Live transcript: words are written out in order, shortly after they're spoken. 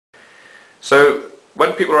So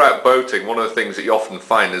when people are out boating, one of the things that you often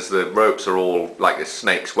find is the ropes are all like a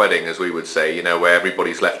snake's wedding, as we would say, you know, where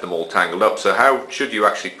everybody's left them all tangled up. So how should you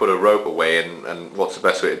actually put a rope away, and what's the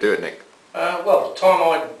best way to do it, Nick? Well, the time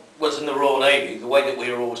I was in the Royal Navy, the way that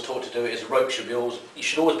we were always taught to do it is a rope should be you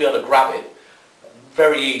should always be able to grab it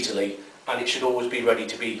very easily, and it should always be ready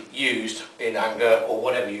to be used in anger or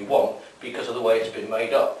whatever you want because of the way it's been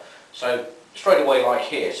made up. So straight away like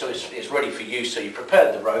here, so it's ready for use. So you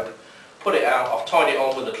prepared the rope, put it out, I've tied it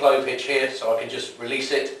on with a clove hitch here so I can just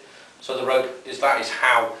release it. So the rope that is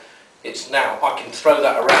how it's now. I can throw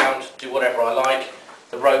that around, do whatever I like.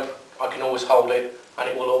 The rope, I can always hold it and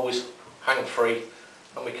it will always hang free,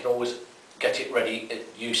 and we can always get it ready at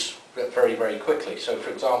use very, very quickly. So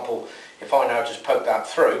for example, if I now just poke that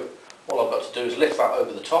through, all I've got to do is lift that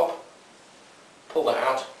over the top, pull that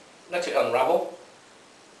out, let it unravel,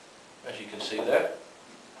 as you can see there,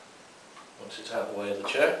 once it's out of the way of the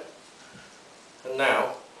chair. And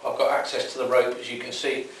now I've got access to the rope. As you can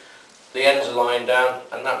see, the ends are lying down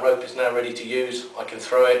and that rope is now ready to use. I can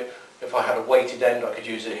throw it. If I had a weighted end, I could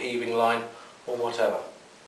use a heaving line or whatever.